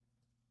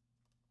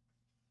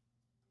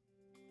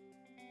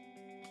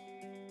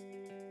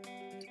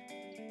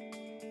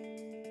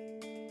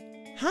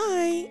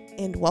Hi,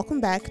 and welcome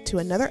back to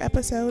another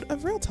episode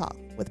of Real Talk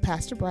with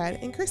Pastor Brad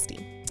and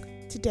Christy.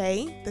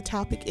 Today, the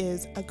topic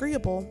is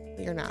agreeable,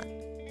 but you're not.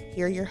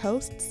 Here are your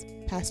hosts,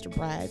 Pastor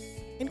Brad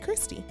and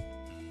Christy.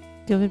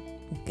 Good.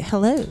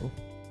 Hello.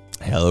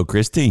 Hello,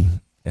 Christy.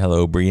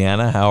 Hello,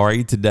 Brianna. How are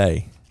you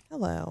today?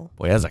 Hello.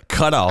 Boy, that's a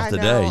cutoff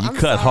today. You I'm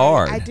cut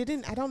sorry. hard.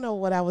 I don't know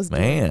what I was doing.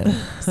 Man.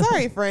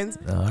 Sorry, friends.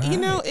 You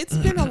know, it's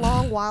been a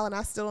long while and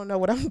I still don't know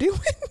what I'm doing.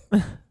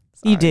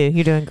 You do.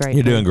 You're doing great.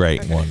 You're doing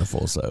great. Okay.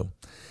 Wonderful. So,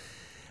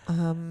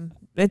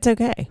 it's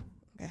okay.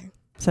 Okay.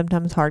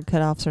 Sometimes hard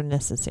cutoffs are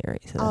necessary.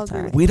 So I'll that's agree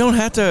all with right. we don't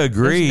have to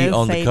agree There's no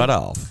on the fading.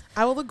 cutoff.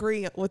 I will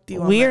agree with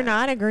you on We are that.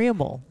 not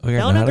agreeable. We are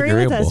Don't not agree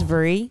with us, agreeable.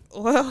 Bree.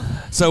 Well,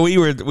 So we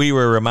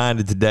were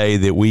reminded today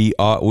that we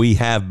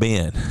have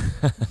been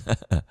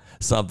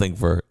something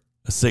for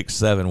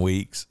 6-7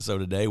 weeks. So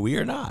today we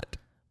are not.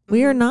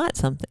 We are not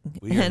something.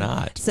 We are And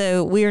not.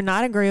 So we are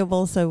not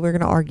agreeable. So we're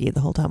going to argue the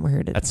whole time we're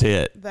here today. That's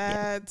it.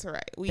 that's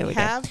right. We There we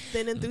go. have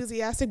been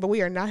enthusiastic, but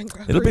we are not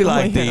agreeable. It'll be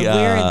like the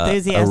we're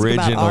enthusiastic about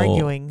original.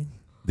 arguing.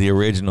 The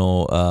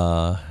original.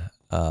 What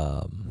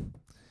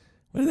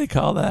do they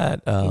call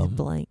that? He's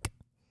blank.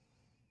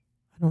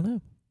 I don't know.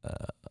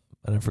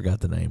 I forgot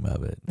the name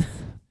of it.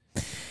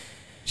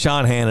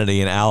 Sean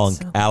Hannity and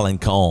Alan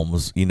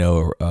Combs,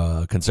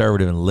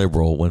 conservative and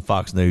liberal, when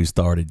Fox News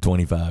started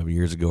 25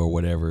 years ago or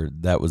whatever,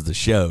 that was the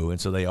show. And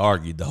so they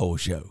argued the whole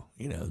show.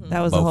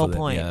 That was the both whole of them.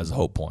 point. Yeah, that was the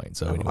whole point.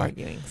 So Of anyway,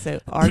 arguing.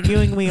 So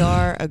arguing we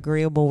are,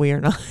 agreeable we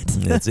are not.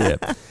 that's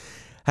it.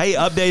 Hey,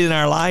 update in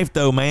our life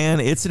though, man.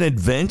 It's an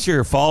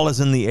adventure. Fall is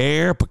in the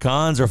air.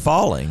 Pecans are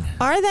falling.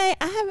 Are they?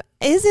 I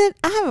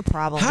have a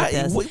problem with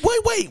this.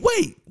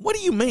 Wait. What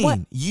do you mean? What?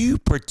 You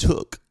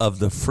partook of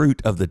the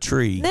fruit of the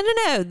tree.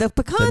 No. The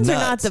pecans are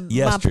not nuts my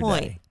yesterday.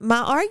 point. My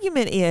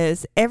argument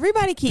is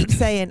everybody keeps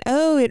saying,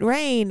 "Oh, it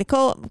rained. The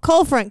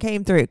cold front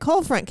came through.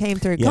 Cold front came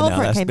through. Yeah, Cold no,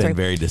 front that's came been through."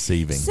 very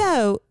deceiving.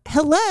 So,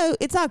 hello,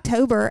 it's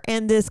October,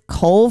 and this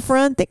cold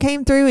front that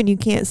came through, and you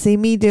can't see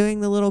me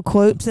doing the little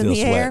quotes in Still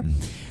the air.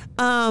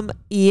 sweating.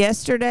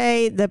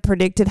 Yesterday, the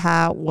predicted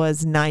high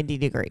was 90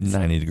 degrees.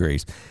 90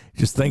 degrees.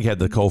 Just think, had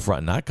the cold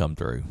front not come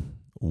through.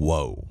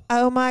 Whoa.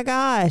 Oh my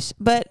gosh!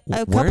 But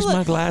Where's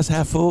my glass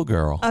half full,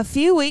 girl? a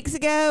few weeks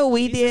ago,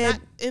 we She's did.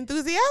 not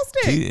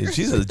enthusiastic.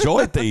 She's a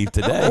joy thief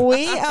today.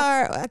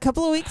 A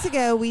couple of weeks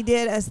ago, we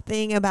did a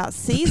thing about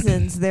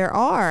seasons there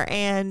are,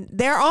 and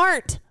there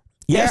aren't.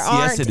 Yes, there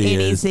aren't it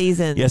any is.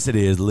 seasons. Yes, it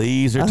is.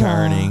 Leaves are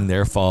turning.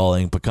 They're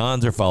falling.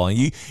 Pecans are falling.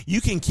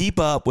 You can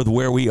keep up with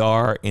where we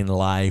are in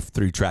life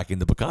through tracking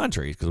the pecan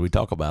trees because we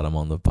talk about them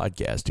on the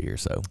podcast here.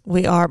 So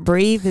We are.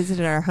 Bree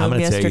visited our home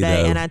gonna tell you,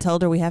 yesterday, though- and I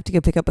told her we have to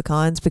go pick up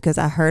pecans because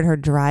I heard her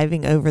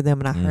driving over them,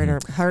 and I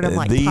heard them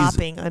like These-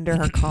 popping under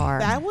her car.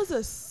 That was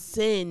a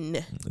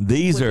sin.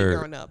 these when we are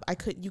growing up.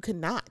 You could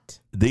not.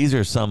 these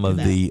are some of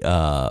the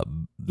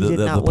did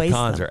the not waste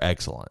pecans them. are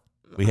excellent.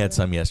 We had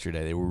some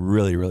yesterday. They were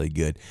really, really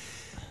good.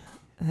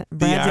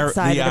 Brad's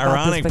excited The about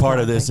ironic this part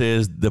pecan of this thing.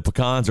 is the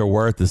pecans are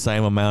worth the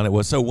same amount it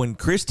was. So when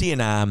Christy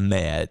and I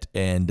met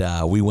and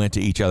we went to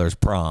each other's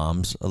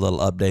proms, a little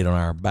update on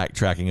our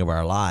backtracking of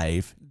our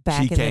life.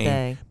 Back in the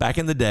day. Back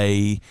in the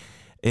day,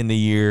 in the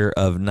year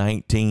of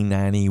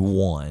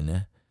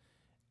 1991,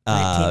 she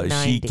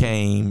 1990.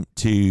 came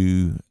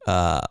to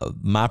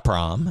my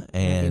prom,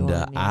 and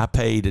 91, yeah. I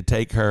paid to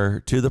take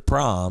her to the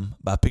prom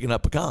by picking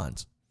up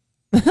pecans.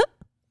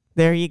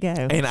 There you go.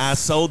 And I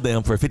sold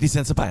them for 50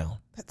 cents a pound.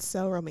 That's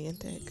so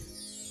romantic.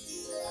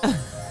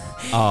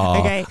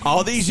 Okay,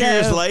 All these so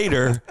years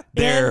later,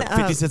 they're in,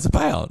 50 cents a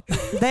pound.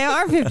 They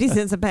are 50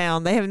 cents a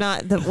pound. They have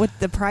not.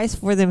 The price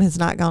for them has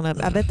not gone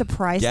up. I bet the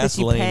price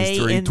Gasoline that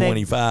you is pay in the.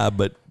 $3.25,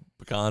 but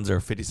pecans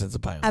are 50 cents a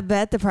pound. I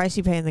bet the price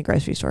you pay in the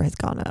grocery store has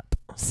gone up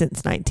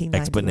since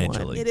 1991.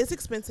 Exponentially. It is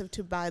expensive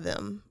to buy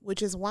them,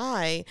 which is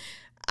why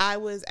I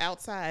was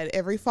outside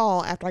every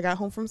fall after I got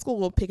home from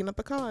school picking up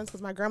pecans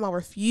because my grandma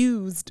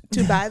refused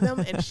to buy them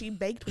and she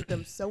baked with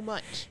them so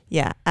much.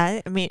 Yeah,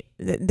 I mean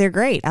they're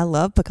great. I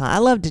love pecans. I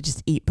love to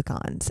just eat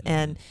pecans,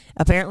 and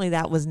apparently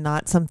that was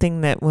not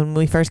something that when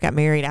we first got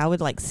married I would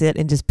like sit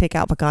and just pick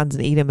out pecans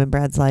and eat them. And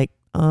Brad's like,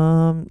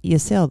 you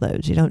sell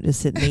those. You don't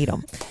just sit and eat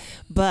them.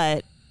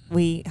 But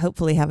we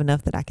hopefully have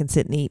enough that I can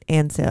sit and eat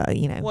and sell.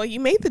 Well,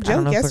 you made the I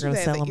don't joke know if we're gonna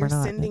yesterday sell that them you're or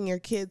not, sending your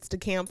kids to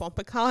camp on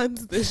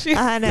pecans this year.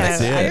 I know.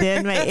 That's it. I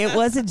did. It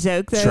was a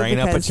joke though. Train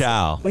up a because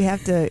child. We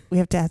have to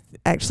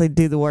actually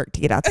do the work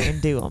to get out there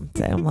and do them.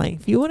 So I'm like,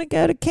 if you want to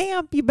go to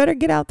camp, you better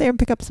get out there and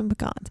pick up some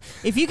pecans.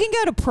 If you can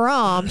go to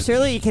prom,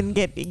 surely you can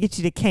get you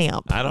to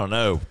camp. I don't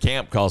know.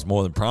 Camp cost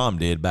more than prom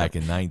did back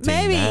in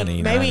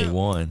 1990,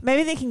 91.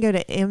 Maybe they can go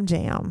to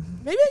MJam.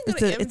 Maybe I can go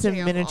to It's a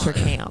MJam miniature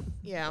on- camp.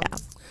 Yeah.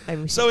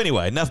 Maybe we So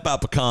anyway, enough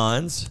about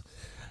pecans.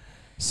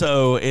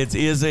 So it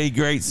is a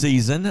great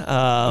season. It's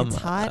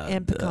hot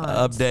and pecans.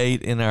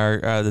 Update in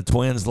our the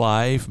twins'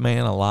 life,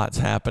 man. A lot's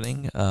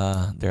happening.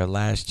 Their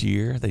last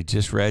year, they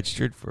just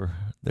registered for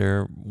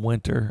their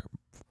winter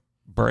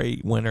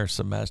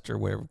semester,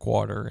 whatever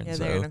quarter, and Yeah,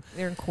 so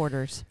they're in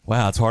quarters.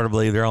 wow, it's hard to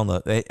believe they're on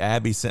the.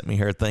 Abby sent me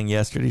her thing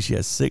yesterday. She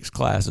has 6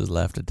 classes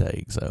left to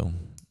take. So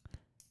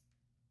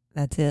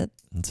That's it.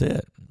 That's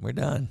it. We're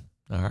done.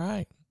 All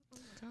right.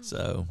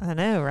 So I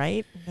know,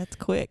 right? That's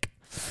quick.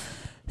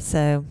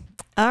 So,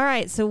 all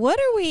right. So, what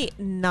are we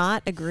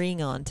not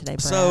agreeing on today,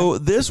 Brad? So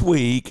this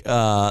week,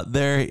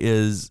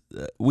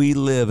 we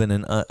live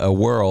in a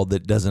world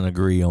that doesn't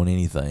agree on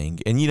anything.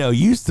 And,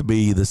 used to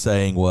be the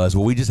saying was,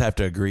 well, we just have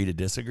to agree to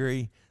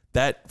disagree.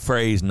 That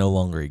phrase no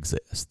longer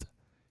exists.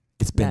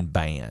 It's been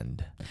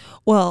banned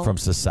from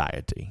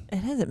society. It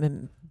hasn't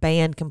been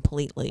banned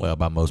completely. Well,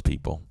 by most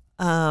people.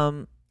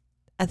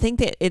 I think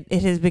that it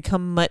has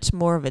become much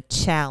more of a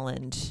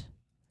challenge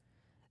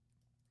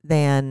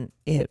than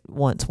it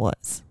once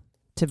was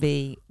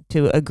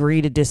to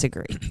agree to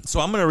disagree. So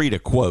I'm going to read a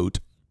quote,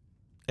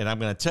 and I'm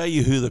going to tell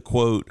you who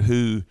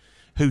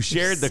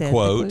shared the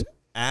quote.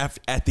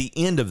 At the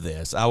end of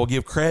this. I will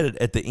give credit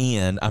at the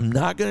end. I'm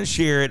not going to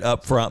share it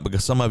up front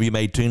because some of you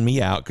may tune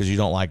me out because you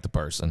don't like the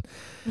person.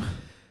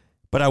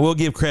 But I will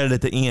give credit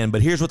at the end.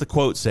 But here's what the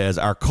quote says.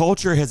 Our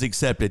culture has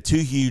accepted two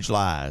huge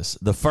lies.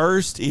 The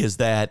first is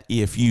that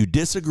if you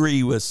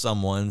disagree with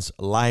someone's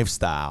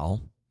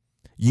lifestyle,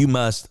 you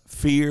must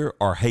fear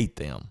or hate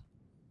them.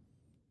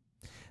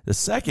 The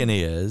second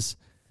is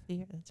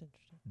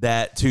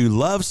that to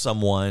love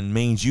someone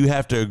means you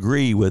have to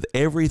agree with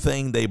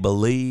everything they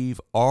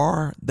believe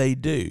or they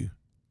do.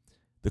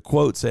 The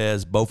quote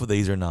says both of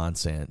these are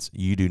nonsense.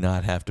 You do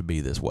not have to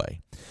be this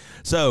way.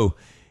 So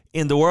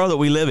in the world that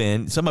we live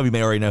in, some of you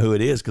may already know who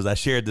it is because I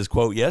shared this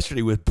quote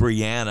yesterday with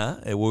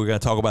Brianna, and we're going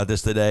to talk about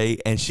this today,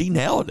 and she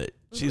nailed it.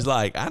 She's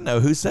like, I know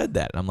who said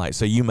that. And I'm like,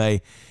 so you may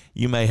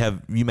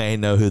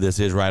know who this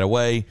is right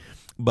away,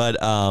 but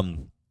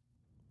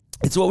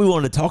it's what we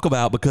wanted to talk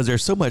about because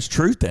there's so much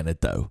truth in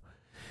it, though.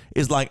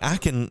 It's like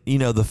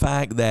the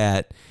fact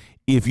that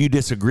if you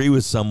disagree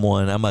with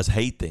someone, I must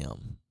hate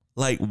them.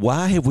 Like,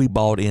 why have we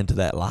bought into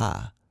that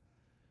lie?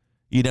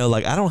 I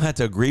don't have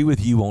to agree with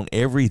you on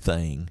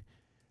everything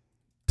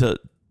to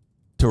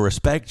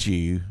respect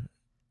you,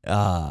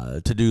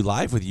 to do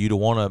life with you, to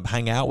want to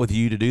hang out with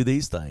you, to do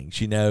these things.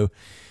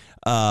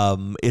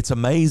 It's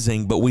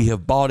amazing, but we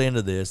have bought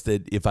into this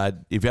that if I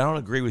don't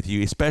agree with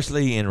you,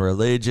 especially in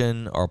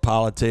religion or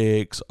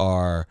politics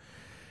or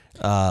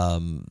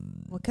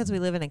because we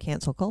live in a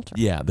cancel culture.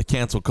 Yeah, the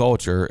cancel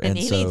culture. And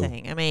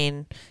anything. I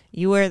mean,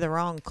 you wear the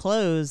wrong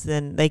clothes,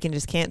 then they can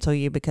just cancel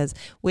you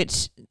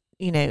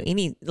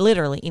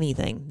literally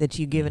anything that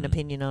you give an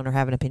opinion on or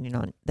have an opinion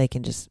on, they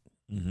can just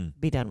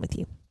be done with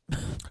you.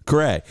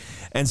 Correct.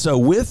 And so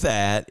with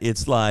that,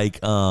 it's like,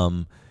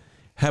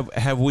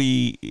 have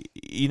we,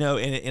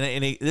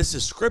 and this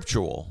is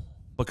scriptural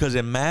because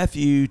in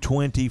Matthew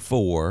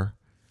 24,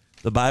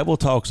 the Bible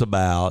talks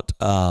about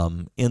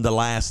in the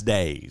last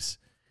days.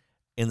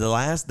 In the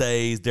last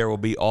days, there will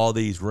be all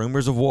these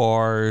rumors of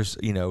wars.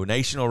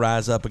 Nation will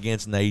rise up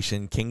against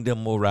nation.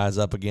 Kingdom will rise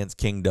up against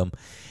kingdom.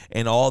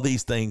 And all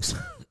these things,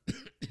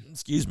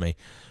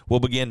 will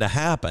begin to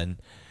happen.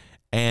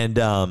 And,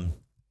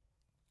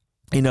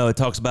 it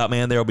talks about,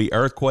 man, there will be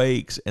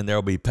earthquakes and there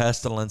will be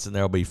pestilence and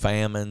there will be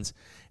famines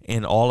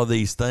and all of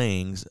these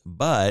things.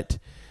 But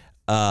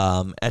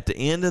at the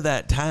end of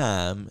that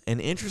time, an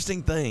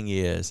interesting thing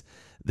is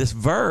this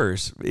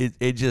verse,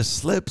 it just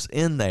slips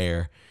in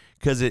there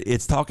because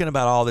it's talking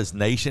about all this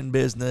nation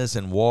business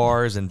and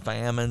wars and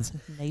famines.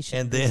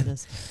 And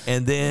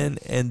then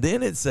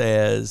it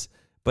says,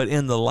 but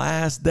in the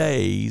last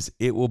days,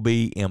 it will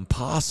be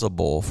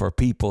impossible for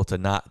people to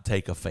not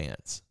take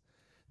offense.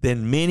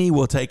 Then many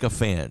will take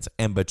offense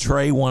and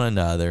betray one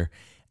another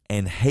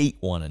and hate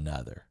one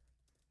another.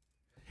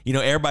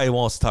 Everybody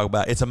wants to talk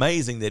about, it's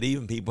amazing that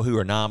even people who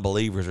are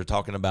non-believers are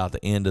talking about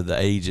the end of the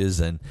ages.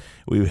 And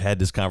we had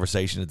this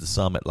conversation at the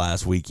summit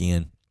last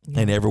weekend.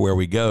 Yeah. And everywhere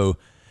we go,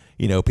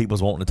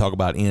 people's wanting to talk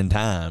about end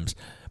times.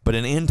 But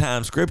an end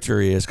time scripture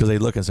is because they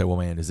look and say, well,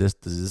 man, is this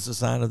a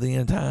sign of the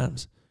end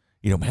times?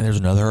 Man, there's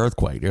another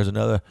earthquake. There's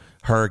another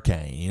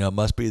hurricane. It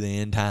must be the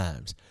end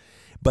times.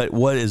 But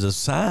what is a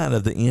sign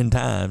of the end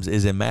times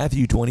is in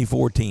Matthew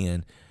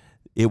 24:10,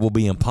 it will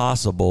be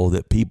impossible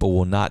that people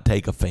will not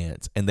take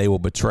offense, and they will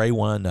betray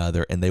one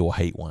another, and they will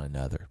hate one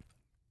another.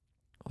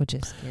 Which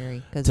is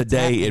scary.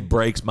 Today, it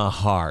breaks my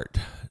heart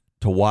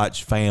to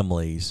watch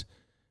families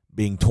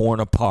being torn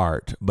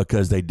apart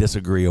because they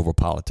disagree over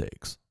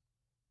politics.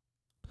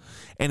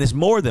 And it's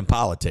more than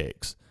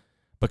politics.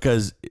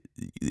 Because,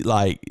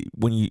 like,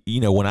 when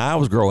when I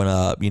was growing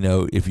up,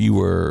 if you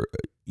were,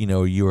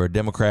 you were a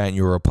Democrat and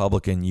you were a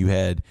Republican, you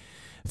had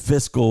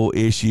fiscal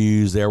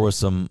issues. There was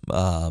some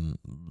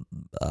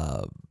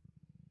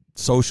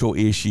social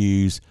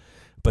issues.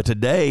 But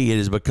today it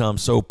has become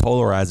so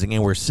polarizing,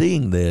 and we're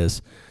seeing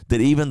this,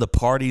 that even the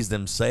parties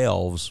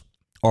themselves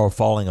are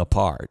falling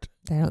apart.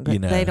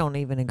 They don't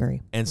even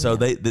agree. And so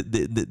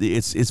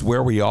it's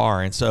where we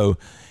are. And so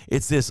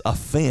it's this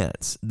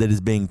offense that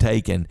is being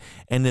taken.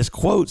 And this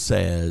quote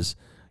says,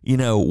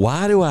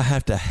 why do I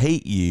have to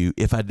hate you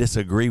if I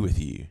disagree with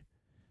you,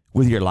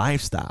 with your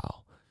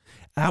lifestyle?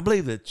 And I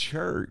believe the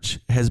church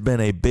has been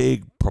a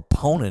big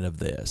proponent of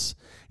this.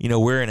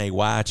 We're in a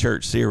Why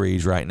Church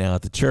series right now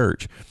at the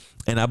church.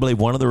 And I believe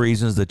one of the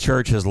reasons the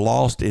church has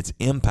lost its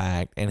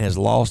impact and has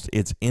lost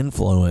its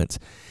influence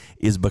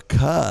is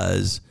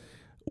because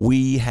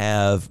we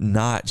have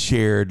not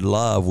shared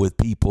love with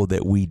people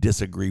that we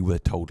disagree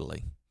with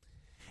totally.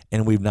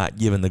 And we've not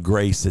given the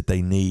grace that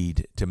they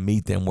need to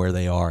meet them where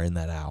they are in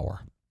that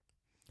hour.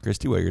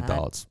 Christy, what are your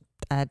thoughts?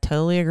 I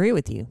totally agree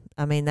with you.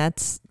 I mean,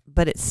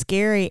 but it's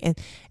scary, and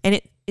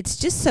it's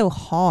just so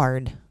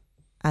hard.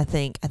 I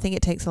think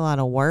it takes a lot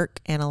of work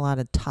and a lot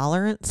of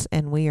tolerance,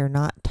 and we are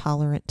not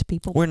tolerant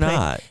people. We're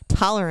not.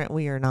 Tolerant,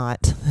 we are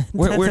not.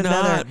 We're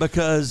not,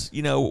 because,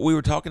 we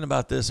were talking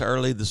about this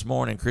early this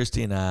morning,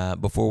 Christy and I,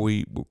 before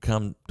we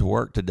come to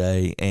work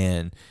today,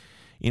 and,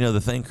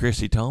 the thing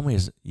Christy told me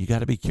is you got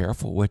to be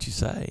careful what you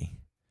say,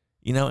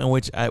 and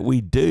which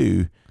we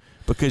do,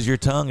 because your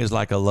tongue is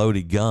like a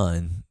loaded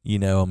gun, you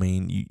got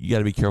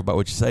to be careful about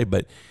what you say,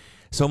 but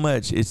so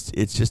much it's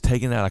just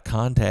taken out of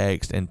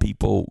context and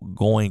people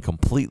going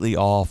completely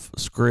off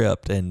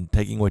script and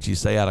taking what you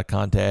say out of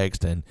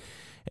context and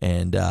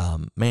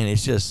man,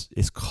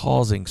 it's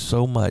causing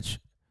so much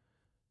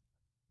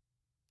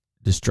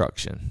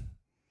destruction.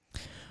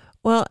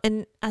 Well,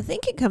 and I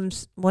think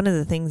one of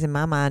the things in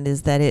my mind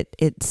is that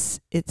it's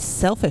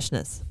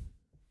selfishness,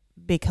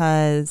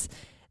 because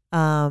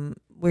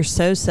we're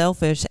so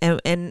selfish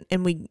and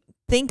we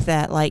think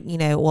that, like,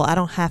 well, I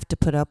don't have to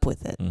put up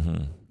with it.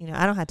 Mm-hmm.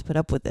 I don't have to put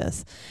up with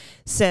this.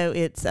 So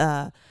it's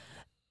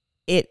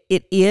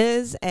it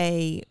is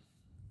a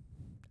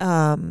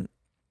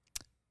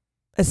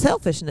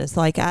selfishness.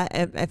 Like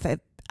if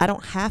I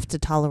don't have to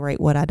tolerate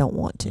what I don't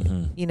want to,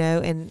 mm-hmm.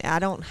 And I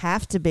don't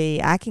have to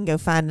be. I can go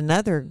find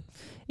another,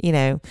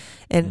 and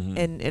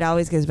it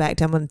always goes back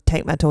to, I'm going to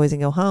take my toys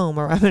and go home,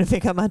 or I'm going to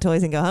pick up my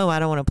toys and go home. I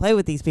don't want to play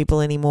with these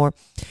people anymore.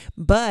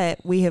 But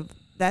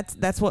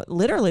that's what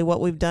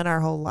we've done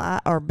our whole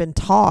life, or been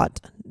taught.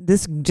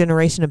 This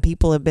generation of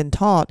people have been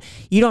taught,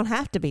 you don't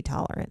have to be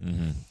tolerant.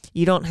 Mm-hmm.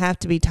 You don't have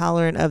to be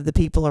tolerant of the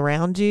people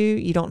around you.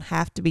 You don't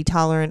have to be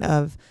tolerant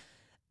of,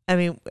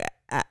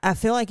 I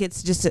feel like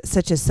it's just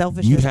such a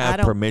selfishness. You have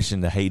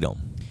permission to hate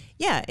them.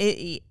 Yeah,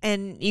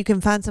 and you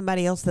can find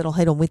somebody else that'll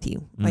hate them with you.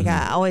 Mm-hmm. Like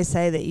I always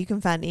say that you can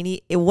find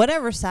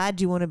whatever side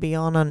you want to be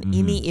on mm-hmm.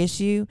 any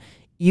issue,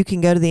 you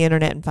can go to the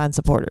internet and find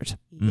supporters.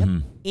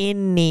 Mm-hmm.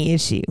 Any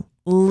issue.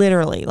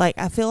 Literally. Like,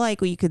 I feel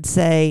like you could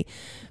say,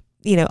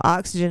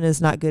 oxygen is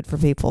not good for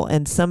people,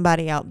 and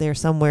somebody out there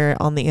somewhere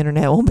on the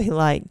internet will be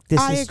like, this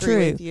is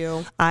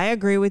true. I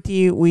agree with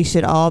you. We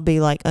should all be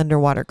like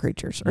underwater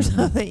creatures or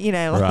something,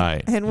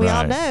 right. And we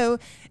all know,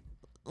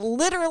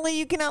 literally,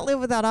 you cannot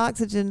live without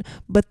oxygen,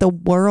 but the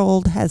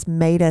world has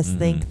made us mm-hmm.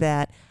 think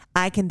that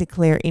I can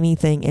declare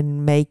anything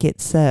and make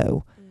it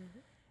so. Mm-hmm.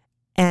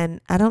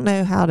 And I don't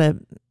know how to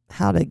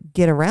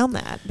get around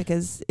that,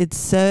 because it's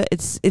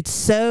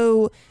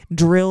so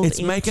drilled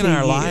into making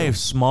our lives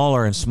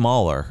smaller and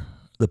smaller.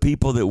 The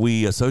people that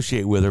we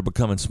associate with are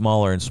becoming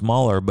smaller and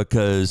smaller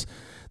because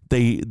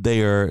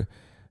they are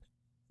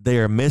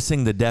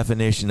missing the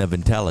definition of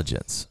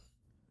intelligence.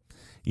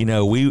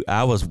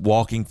 I was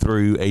walking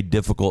through a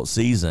difficult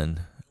season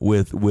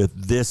with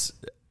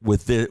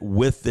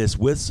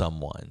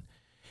someone.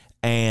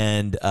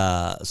 And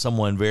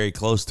someone very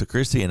close to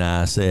Christy and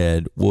I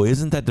said, well,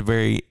 isn't that the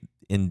very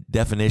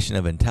definition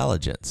of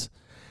intelligence?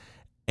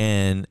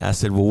 And I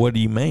said, well, what do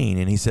you mean?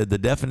 And he said, the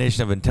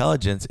definition of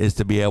intelligence is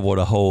to be able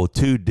to hold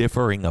two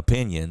differing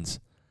opinions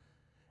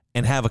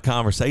and have a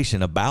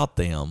conversation about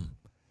them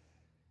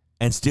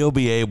and still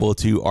be able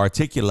to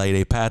articulate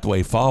a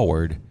pathway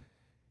forward.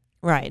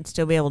 Right. And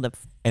still be able to.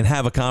 And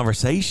have a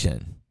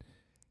conversation.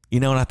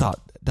 And I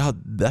thought,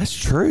 that's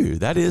true.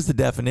 That is the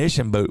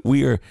definition, but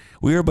we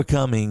are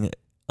becoming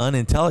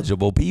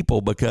unintelligible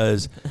people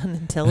because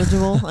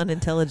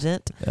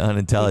unintelligent.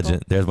 People.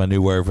 There's my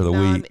new word for the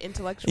week.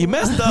 Non-intellectual. You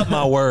messed up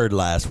my word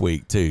last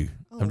week too.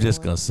 I'm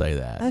just gonna say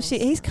that. Oh,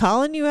 he's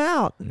calling you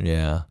out.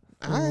 Yeah.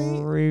 All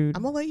right. Rude.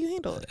 I'm gonna let you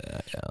handle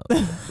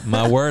it.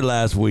 My word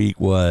last week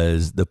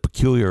was the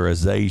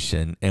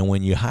peculiarization, and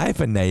when you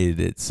hyphenated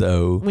it,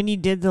 so when you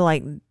did the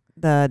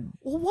well,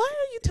 why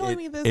are you telling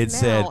me this now? It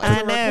said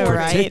I know,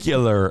 right?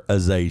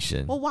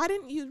 particularization. Well, why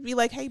didn't you be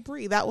like, hey,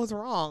 Bree, that was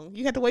wrong?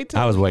 You had to wait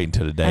till... I was waiting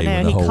till the day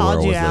when the whole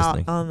world was listening.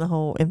 He called you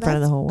out in front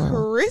of the whole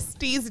world.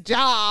 Christy's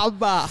job.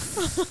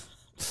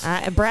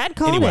 Brad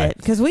called it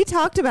because we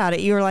talked about it.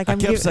 You were like, I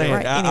kept saying,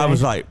 right, anyway. I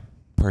was like,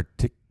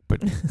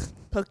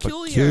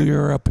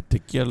 peculiar.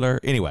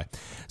 Particular. Anyway,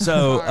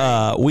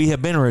 so we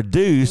have been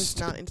reduced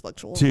not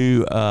intellectual.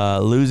 to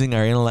losing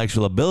our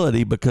intellectual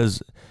ability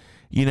because,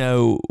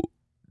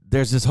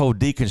 there's this whole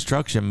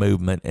deconstruction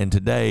movement, and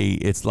today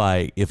it's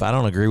like, if I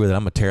don't agree with it,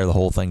 I'm gonna tear the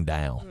whole thing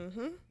down.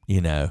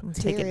 Mm-hmm.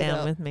 Take it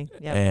down with me.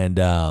 Yep. And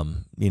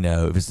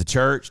if it's the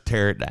church,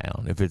 tear it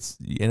down. If it's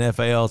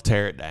NFL,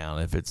 tear it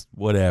down. If it's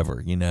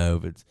whatever,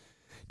 if it's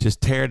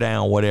just tear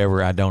down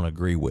whatever I don't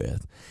agree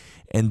with,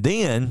 and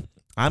then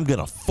I'm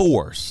gonna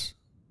force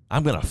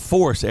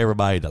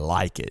everybody to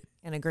like it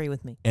and agree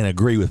with me.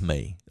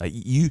 Like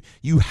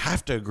you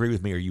have to agree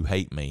with me or you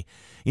hate me.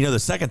 The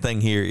second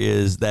thing here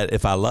is that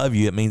if I love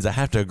you, it means I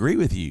have to agree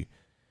with you.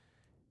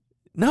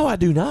 No, I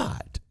do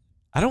not.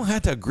 I don't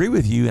have to agree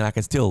with you, and I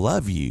can still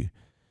love you.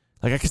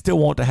 Like, I can still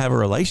want to have a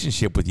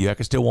relationship with you. I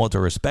can still want to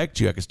respect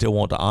you. I can still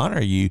want to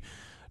honor you.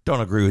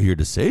 Don't agree with your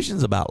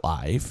decisions about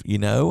life,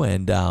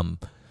 and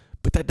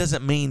but that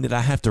doesn't mean that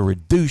I have to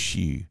reduce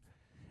you.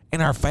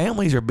 And our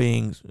families are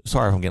being,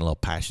 sorry if I'm getting a little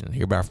passionate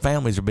here, but our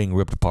families are being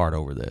ripped apart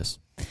over this.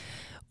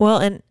 Well,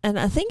 and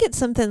I think it's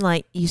something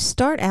like you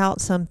start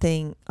out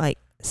something like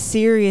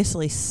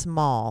seriously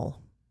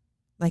small,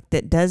 like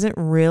that doesn't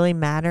really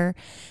matter.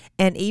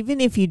 And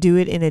even if you do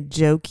it in a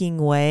joking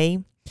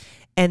way,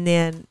 and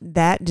then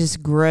that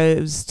just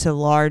grows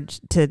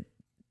to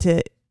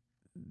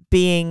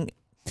being,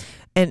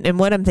 and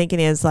what I'm thinking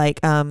is like,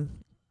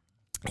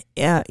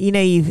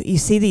 you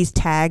see these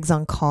tags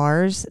on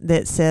cars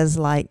that says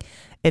like,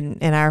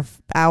 and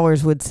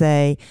ours would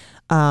say,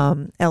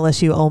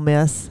 LSU Ole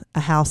Miss, a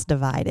house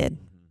divided.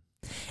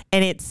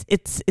 And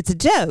it's a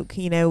joke,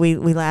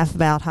 we laugh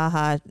about,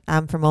 haha,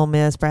 I'm from Ole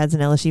Miss, Brad's an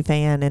LSU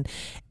fan,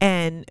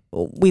 and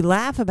we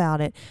laugh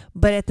about it,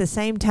 but at the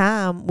same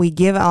time we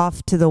give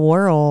off to the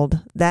world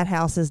that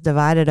house is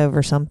divided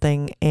over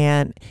something,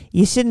 and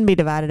you shouldn't be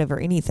divided over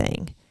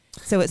anything.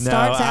 So it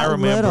starts out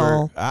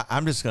little.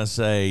 I'm just going to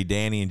say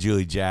Danny and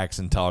Julie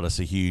Jackson taught us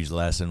a huge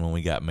lesson when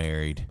we got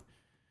married.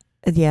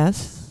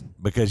 Yes.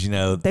 Because,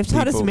 they've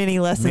taught us many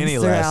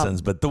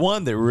lessons. But the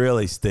one that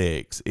really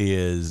sticks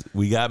is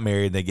we got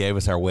married and they gave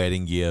us our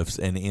wedding gifts.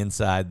 And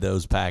inside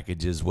those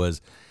packages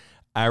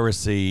I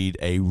received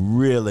a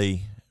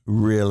really,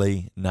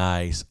 really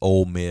nice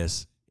Ole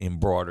Miss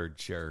embroidered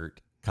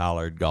shirt,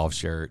 collared golf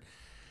shirt.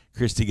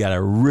 Christy got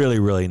a really,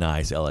 really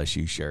nice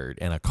LSU shirt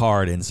and a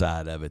card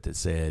inside of it that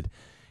said,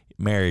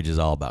 marriage is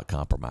all about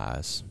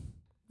compromise.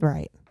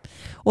 Right.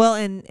 Well,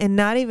 and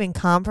not even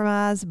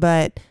compromise,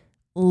 but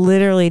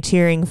literally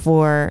cheering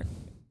for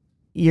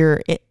your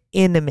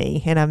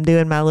enemy. And I'm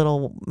doing my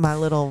little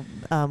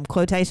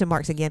quotation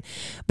marks again.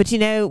 But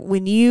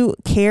when you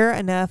care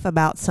enough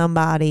about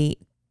somebody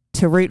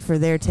to root for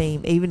their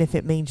team, even if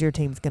it means your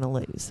team's going to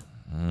lose,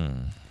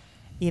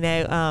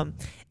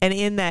 and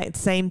in that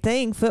same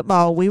thing,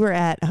 football, we were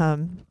at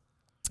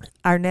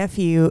our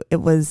nephew.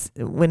 It was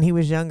when he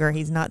was younger.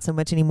 He's not so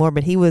much anymore,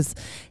 but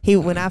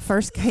when I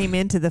first came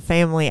into the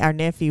family, our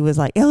nephew was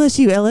like,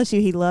 LSU.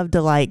 He loved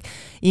to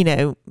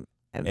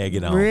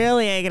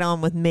really egg it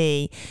on with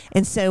me.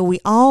 And so we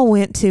all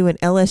went to an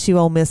LSU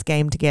Ole Miss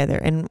game together.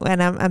 And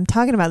I'm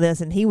talking about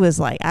this, and he was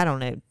like, I don't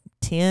know,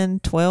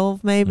 10,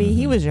 12 maybe. Mm-hmm.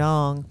 He was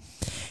young.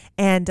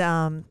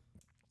 And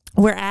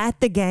we're at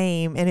the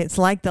game, and it's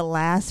like the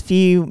last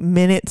few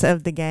minutes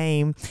of the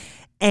game.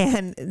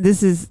 And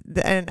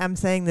and I'm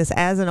saying this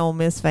as an Ole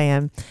Miss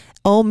fan,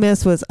 Ole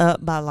Miss was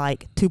up by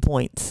like 2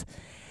 points.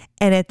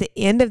 And at the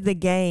end of the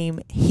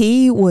game,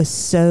 he was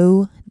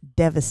so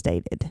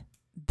devastated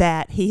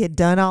that he had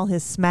done all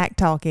his smack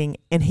talking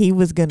and he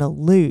was going to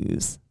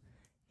lose.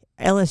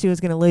 LSU was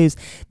going to lose,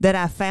 that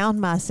I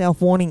found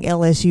myself wanting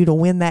LSU to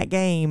win that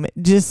game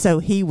just so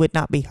he would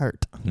not be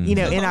hurt, in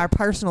our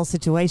personal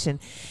situation.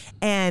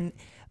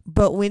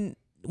 But when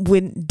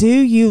do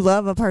you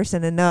love a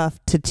person enough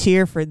to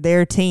cheer for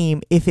their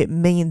team if it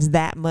means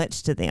that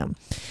much to them?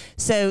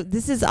 So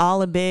this is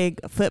all a big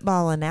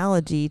football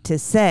analogy to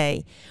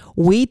say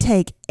we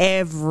take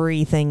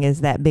everything as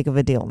that big of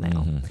a deal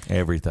now.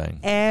 Mm-hmm.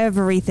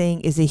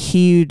 Everything is a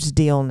huge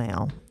deal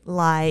now.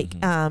 Like,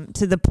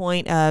 to the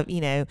point of,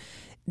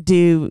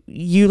 do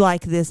you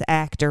like this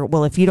actor?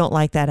 Well, if you don't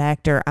like that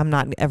actor, I'm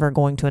not ever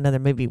going to another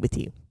movie with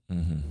you.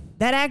 Mm-hmm.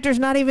 That actor's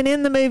not even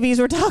in the movies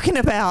we're talking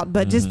about,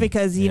 but just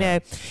because, you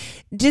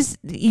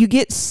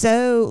get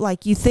so,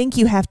 like, you think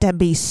you have to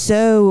be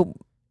so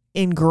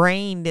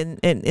ingrained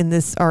in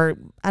this, or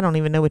I don't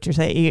even know what you're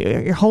saying.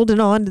 You're holding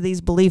on to these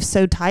beliefs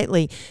so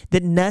tightly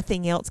that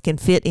nothing else can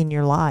fit in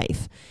your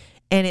life.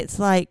 And it's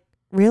like,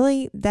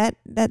 really,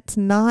 that's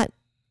not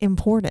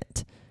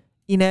important.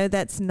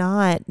 That's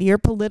not, your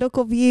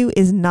political view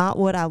is not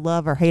what I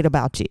love or hate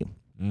about you.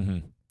 Mm-hmm.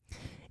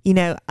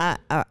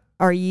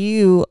 Are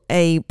you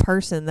a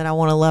person that I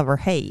want to love or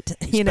hate?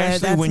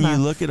 Especially when you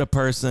look at a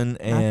person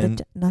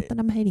and... Not that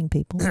I'm hating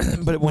people.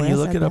 But when you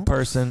look at a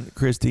person,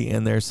 Christy,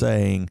 and they're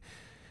saying,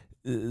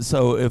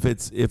 so if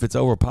it's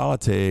over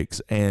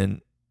politics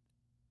and,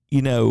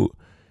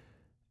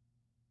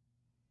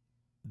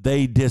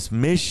 they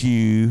dismiss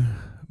you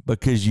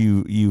because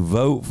you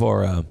vote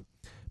for a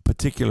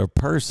particular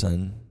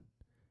person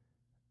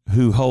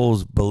who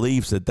holds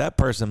beliefs that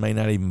person may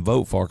not even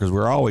vote for, because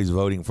we're always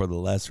voting for the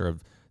lesser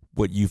of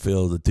what you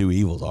feel the two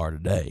evils are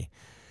today.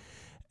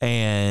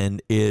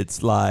 And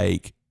it's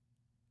like,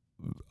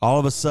 all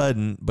of a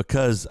sudden,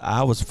 because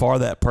I was for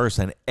that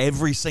person,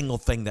 every single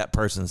thing that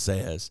person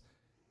says,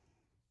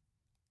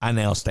 I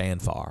now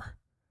stand for.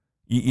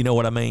 You know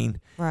what I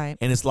mean? Right.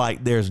 And it's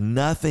like, there's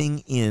nothing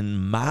in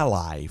my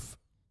life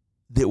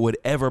that would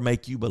ever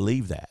make you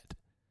believe that.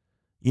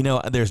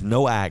 There's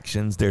no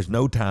actions, there's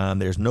no time,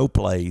 there's no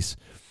place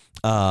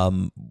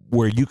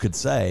where you could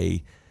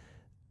say,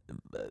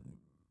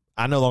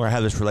 I no longer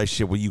have this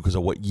relationship with you because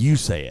of what you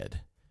said.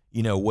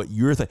 what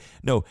you're thinking.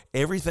 No,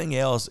 everything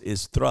else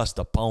is thrust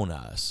upon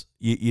us,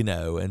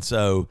 and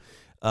so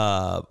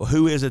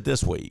who is it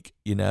this week?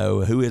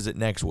 Who is it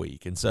next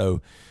week? And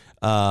so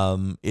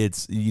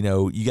it's,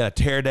 you got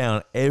to tear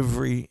down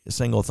every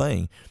single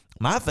thing.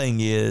 My thing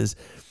is,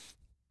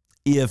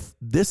 if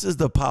this is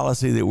the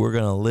policy that we're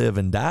going to live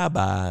and die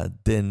by,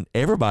 then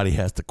everybody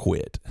has to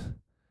quit,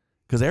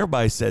 because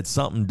everybody said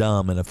something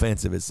dumb and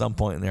offensive at some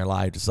point in their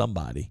life to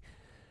somebody,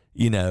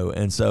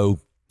 and so.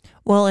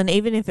 Well, and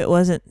even if it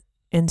wasn't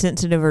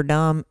insensitive or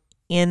dumb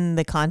in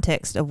the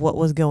context of what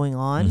was going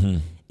on, Mm-hmm.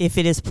 if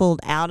it is pulled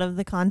out of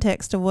the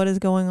context of what is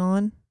going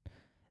on,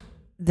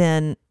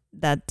 then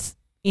that's,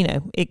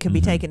 it could be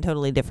Mm-hmm. taken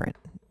totally different.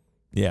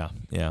 Yeah.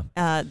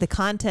 The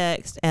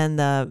context and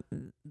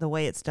the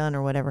way it's done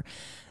or whatever.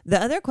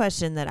 The other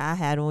question that I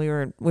had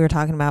when we were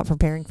talking about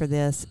preparing for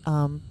this,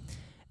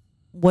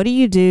 what do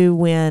you do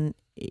when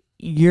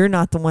you're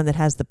not the one that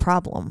has the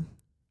problem,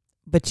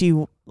 but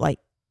you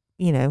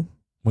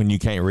When you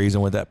can't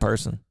reason with that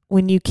person?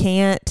 when you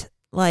can't,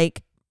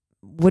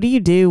 what do you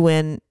do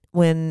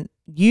when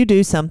you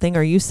do something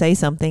or you say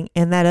something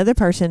and that other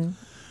person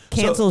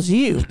cancels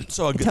you?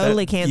 So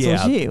Totally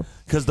cancels you.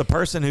 Because the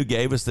person who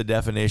gave us the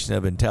definition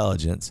of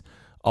intelligence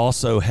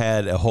also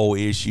had a whole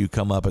issue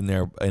come up in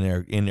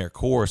their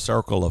core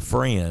circle of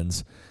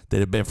friends that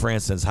have been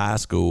friends since high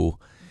school.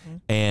 Mm-hmm.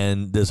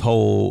 And this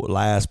whole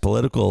last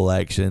political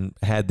election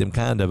had them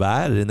kind of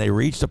divided, and they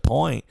reached a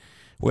point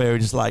where they were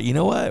just like, you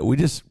know what,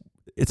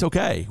 it's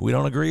okay, we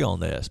don't agree on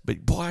this,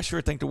 but boy, I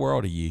sure think the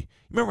world of you.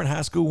 Remember in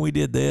high school when we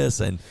did this,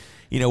 and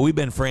we've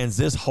been friends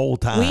this whole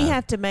time. We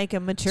have to make a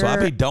mature, so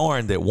I'd be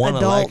darned that one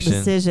adult election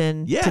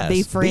decision yes, to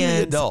be friends, be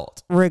the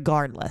adult,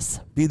 regardless.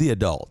 be the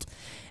adult.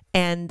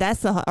 And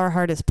that's our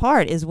hardest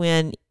part, is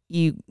when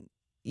you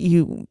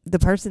the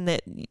person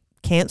that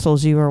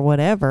cancels you or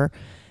whatever,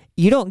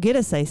 you don't get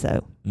to say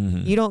so.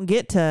 Mm-hmm. You don't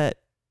get to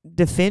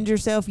defend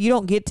yourself. You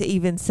don't get to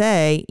even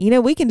say,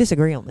 we can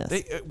disagree on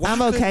this.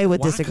 I'm okay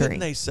with disagreeing. Why couldn't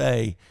they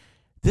say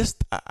this?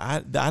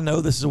 I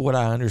know this is what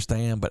I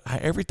understand, but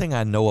everything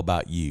I know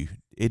about you,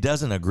 it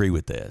doesn't agree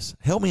with this.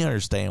 Help me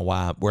understand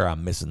where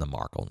I'm missing the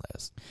mark on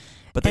this.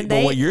 But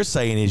what you're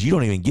saying is you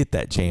don't even get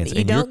that chance.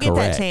 You don't get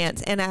that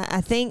chance. And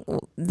I think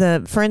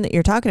the friend that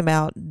you're talking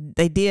about,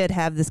 they did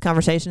have this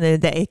conversation,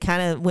 and they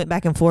kind of went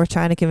back and forth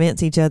trying to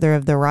convince each other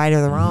of the right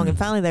or the wrong. And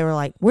finally they were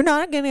like, we're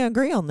not going to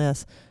agree on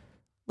this.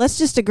 Let's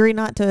just agree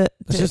not to.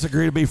 Let's just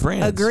agree to be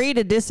friends. Agree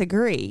to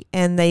disagree.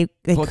 And they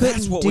couldn't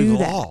that's what do we've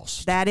that.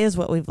 Lost. That is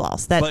what we've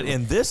lost. But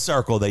in this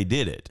circle, they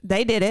did it.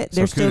 They did it. So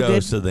They're still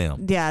kudos good to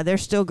them. Yeah, they're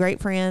still great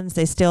friends.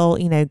 They still,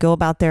 go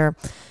about their.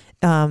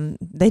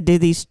 They do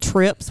these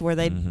trips where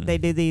they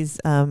do these,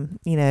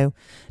 no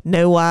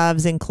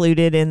wives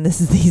included in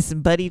these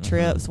buddy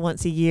trips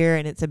once a year,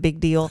 and it's a big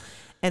deal.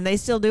 And they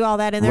still do all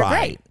that, and they're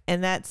great,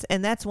 and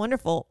that's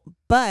wonderful.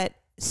 But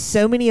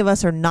so many of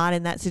us are not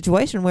in that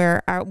situation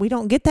where we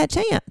don't get that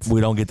chance.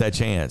 We don't get that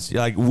chance.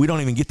 We don't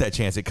even get that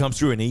chance. It comes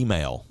through an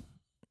email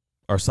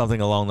or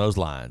something along those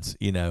lines.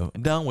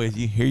 Done with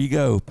you. Here you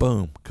go.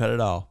 Boom. Cut it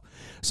off.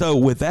 So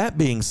with that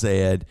being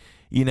said,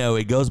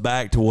 it goes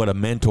back to what a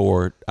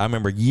mentor, I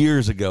remember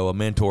years ago, a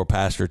mentor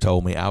pastor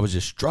told me. I was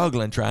just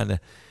struggling trying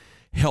to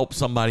help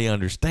somebody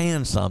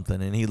understand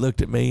something. And he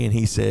looked at me and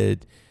he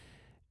said,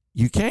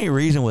 you can't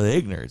reason with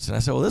ignorance. And I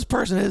said, well, this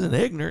person isn't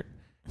ignorant.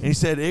 And he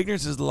said,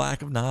 ignorance is the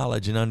lack of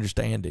knowledge and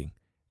understanding.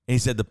 And he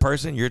said, the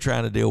person you're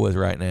trying to deal with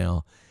right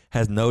now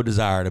has no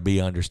desire to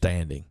be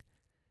understanding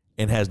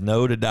and has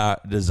no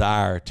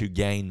desire to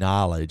gain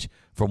knowledge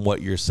from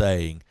what you're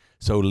saying.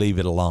 So leave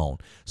it alone.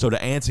 So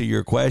to answer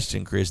your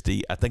question,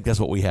 Christy, I think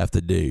that's what we have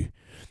to do.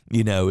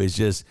 Is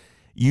just,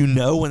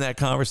 when that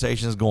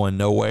conversation is going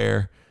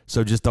nowhere.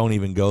 So just don't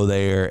even go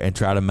there and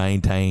try to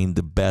maintain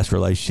the best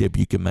relationship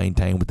you can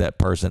maintain with that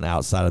person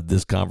outside of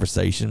this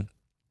conversation.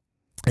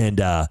 And,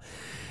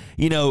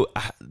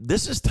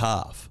 this is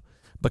tough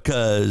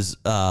because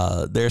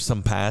there's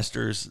some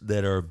pastors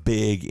that are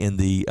big in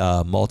the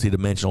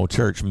multidimensional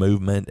church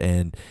movement.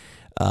 And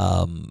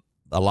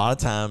a lot of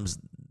times,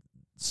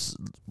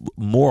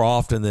 more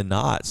often than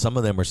not, some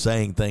of them are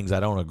saying things I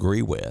don't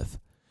agree with.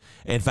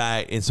 In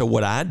fact, and so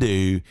what I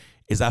do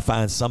is I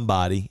find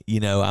somebody,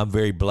 I'm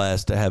very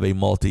blessed to have a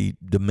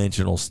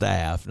multi-dimensional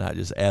staff, not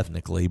just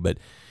ethnically, but,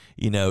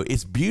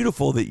 it's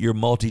beautiful that you're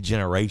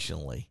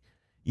multi-generationally,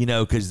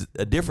 because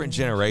different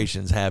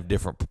generations have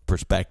different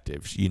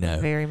perspectives,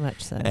 Very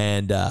much so.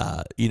 And,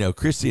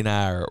 Christy and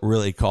I are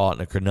really caught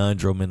in a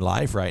conundrum in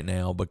life right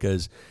now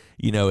because,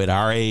 at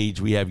our age,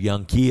 we have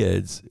young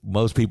kids.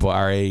 Most people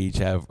our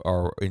age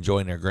are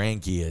enjoying their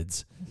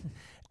grandkids.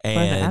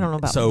 And I don't know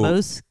about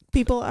most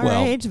people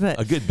our age, but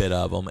a good bit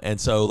of them.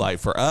 And so,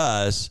 for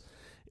us,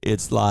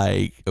 it's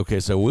like, okay,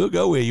 so we'll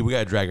go with you. We got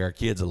to drag our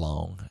kids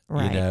along,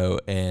 right.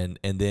 And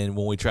then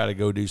when we try to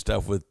go do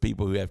stuff with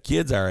people who have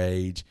kids our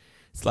age,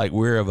 it's like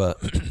we're of a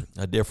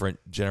different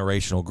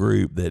generational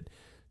group that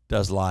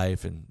does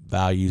life and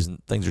values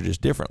and things are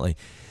just differently.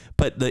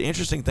 But the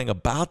interesting thing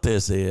about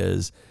this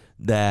is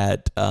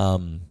that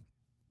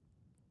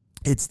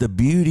it's the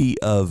beauty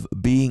of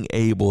being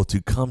able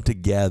to come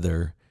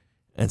together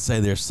and say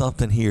there's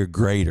something here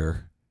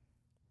greater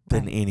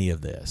than any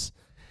of this.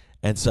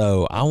 And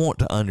so I want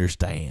to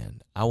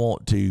understand. I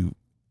want to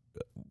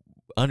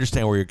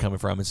understand where you're coming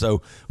from. And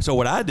so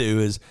what I do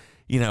is,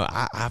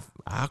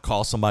 I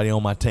call somebody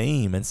on my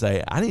team and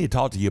say, I need to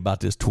talk to you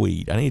about this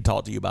tweet. I need to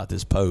talk to you about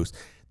this post.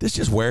 This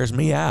just wears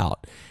me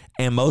out.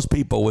 And most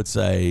people would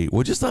say,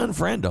 well, just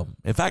unfriend them.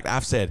 In fact,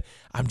 I've said,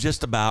 I'm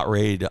just about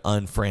ready to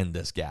unfriend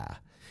this guy.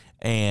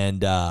 And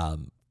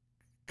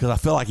because I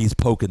feel like he's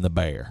poking the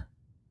bear,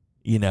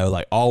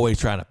 like always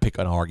trying to pick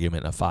an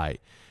argument in a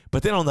fight.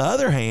 But then on the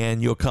other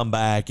hand, you'll come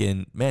back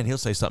and, man, he'll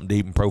say something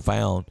deep and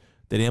profound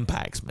that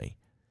impacts me.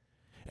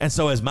 And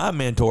so as my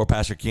mentor,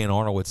 Pastor Ken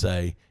Arnold, would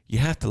say, you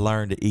have to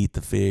learn to eat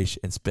the fish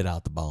and spit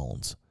out the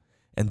bones.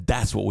 And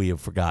that's what we have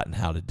forgotten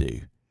how to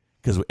do.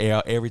 Because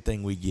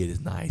everything we get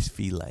is nice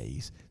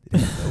fillets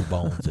that have no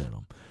bones in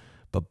them.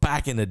 But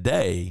back in the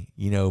day,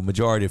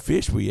 majority of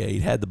fish we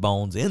ate had the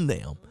bones in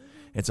them.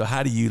 And so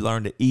how do you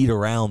learn to eat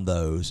around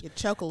those? You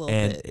choke a little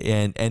bit.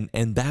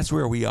 And that's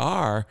where we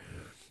are.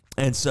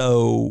 And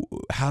so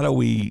how do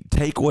we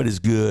take what is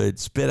good,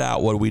 spit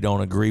out what we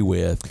don't agree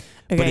with?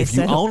 Okay, but if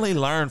you only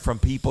learn from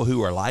people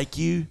who are like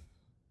you,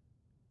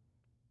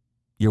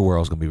 your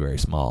world's going to be very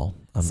small.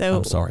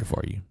 I'm sorry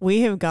for you.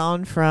 We have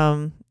gone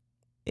from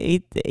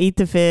eat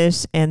the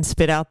fish and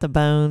spit out the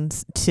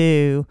bones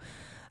to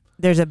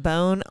there's a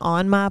bone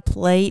on my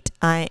plate.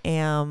 I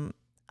am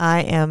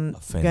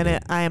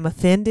offended.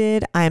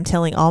 I am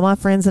telling all my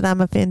friends that I'm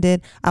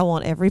offended. I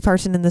want every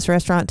person in this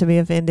restaurant to be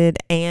offended,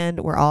 and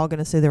we're all going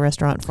to sue the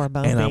restaurant for a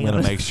bone. And I'm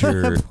going to make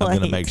sure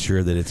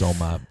that it's on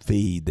my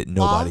feed that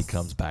nobody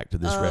comes back to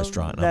this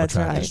restaurant. And I'm going to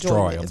try to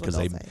destroy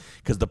them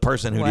because the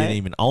person who didn't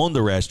even own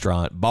the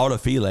restaurant bought a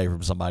filet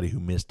from somebody who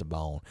missed a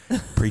bone.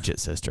 Preach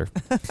it, sister.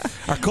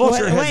 Our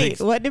culture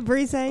what did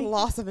Bree say?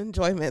 Loss of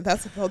enjoyment.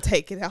 That's what they'll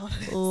take it out.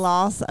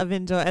 Loss of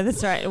enjoyment.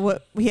 That's right.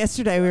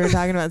 Yesterday we were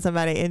talking about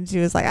somebody, and she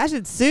was like, I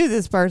should sue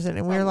this person.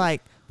 And we were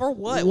like, for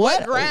what?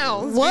 What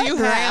grounds? What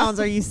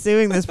grounds are you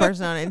suing this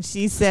person on? And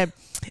she said,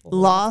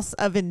 loss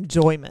of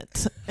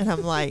enjoyment. And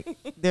I'm like,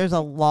 there's a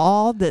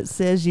law that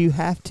says you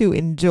have to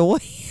enjoy.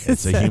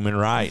 It's a human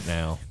right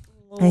now.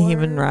 A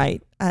human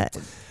right.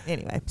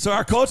 Anyway. So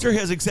our culture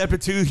has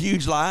accepted two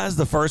huge lies.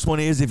 The first one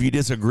is if you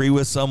disagree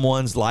with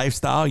someone's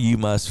lifestyle, you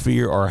must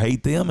fear or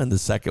hate them. And the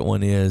second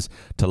one is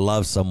to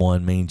love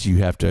someone means you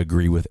have to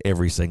agree with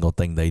every single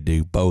thing they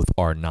do. Both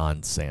are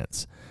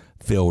nonsense.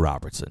 Phil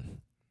Robertson,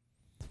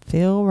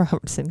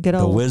 good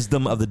old. The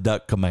wisdom of the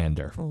duck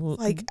commander.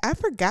 Like, I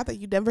forgot that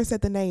you never said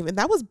the name, and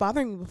that was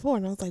bothering me before.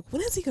 And I was like,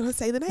 when is he going to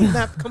say the name? And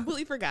I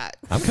completely forgot.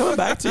 I'm coming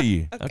back to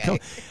you. Okay.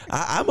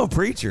 I'm a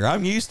preacher.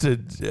 I'm used to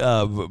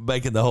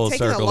making the whole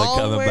circle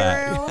and coming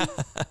back.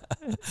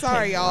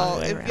 Sorry, y'all.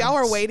 If y'all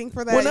are waiting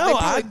for that, well, no,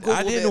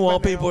 I didn't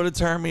want people to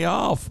turn me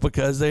off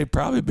because they'd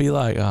probably be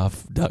like, "Oh,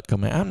 duck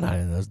commander." I'm not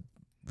in those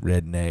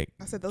redneck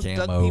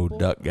camo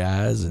duck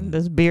guys and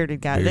those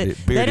bearded guys.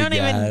 They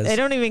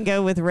don't even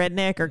go with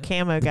redneck or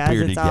camo guys.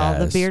 It's all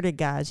the bearded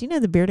guys. You know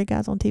the bearded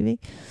guys on TV?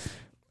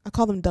 I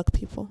call them duck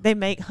people. They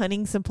make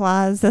hunting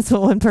supplies. That's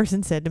what one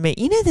person said to me.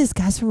 You know this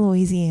guy's from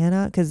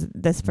Louisiana? Because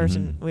this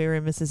person, we were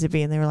in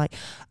Mississippi, and they were like,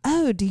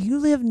 oh, do you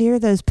live near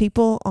those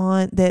people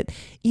that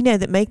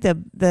make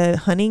the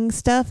hunting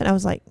stuff? And I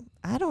was like,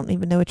 I don't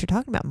even know what you're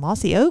talking about.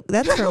 Mossy Oak?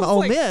 That's from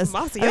Ole Miss.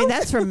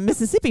 That's from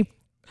Mississippi.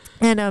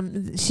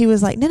 And she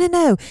was like,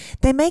 no.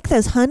 They make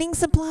those hunting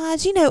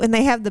supplies, and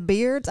they have the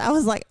beards. I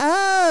was like,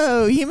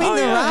 oh, you mean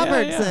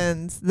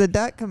Robertsons, the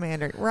duck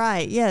commander.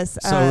 Right, yes.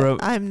 So,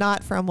 I'm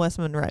not from West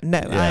Monroe. No,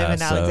 I'm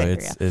in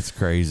Alexandria. It's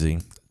crazy.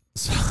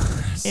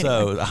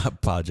 So I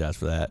apologize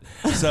for that.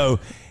 So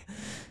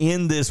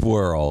in this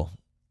world,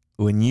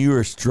 when you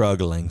are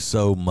struggling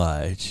so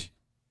much,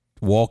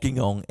 walking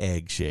on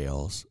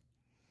eggshells,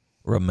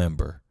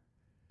 remember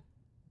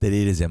that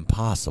it is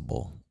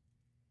impossible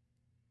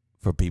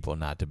for people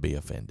not to be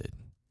offended.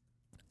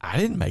 I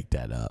didn't make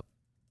that up.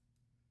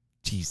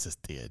 Jesus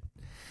did.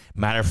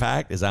 Matter of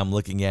fact, as I'm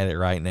looking at it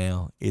right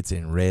now, it's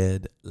in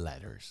red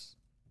letters.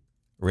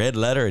 Red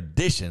letter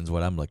edition's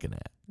what I'm looking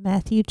at.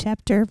 Matthew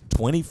chapter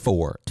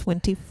 24.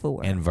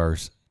 And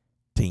verse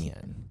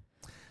 10.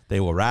 They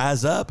will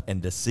rise up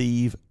and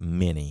deceive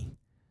many.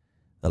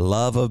 The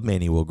love of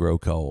many will grow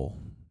cold.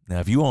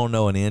 Now, if you want to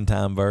know an end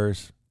time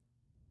verse,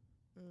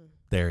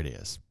 there it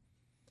is.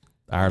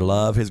 Our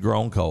love has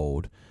grown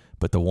cold,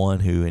 but the one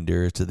who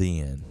endures to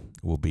the end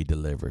will be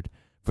delivered.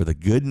 For the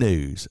good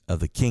news of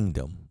the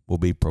kingdom will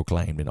be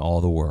proclaimed in all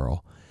the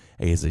world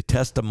as a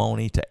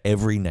testimony to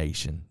every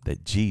nation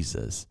that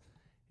Jesus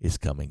is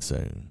coming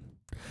soon.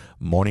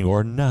 Morning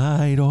or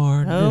night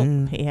or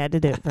noon. He had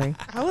to do it, Bree.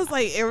 I was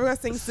like, everyone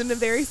sing soon and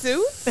very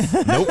soon?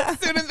 Nope.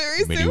 Soon and very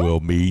soon? Many will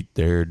meet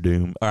their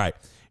doom. All right.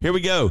 Here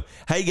we go.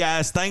 Hey,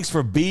 guys, thanks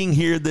for being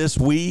here this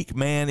week.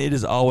 Man, it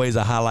is always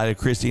a highlight of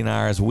Christy and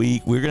I's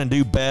week. We're going to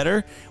do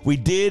better. We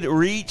did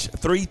reach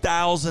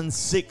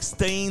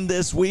 3,016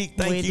 this week.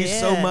 Thank you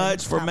so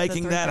much for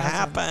making that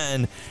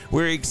happen.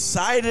 We're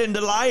excited and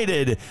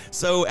delighted.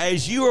 So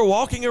as you are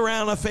walking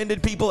around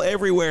offended people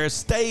everywhere,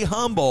 stay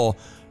humble,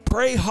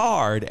 pray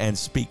hard, and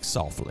speak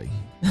softly.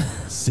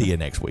 See you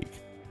next week.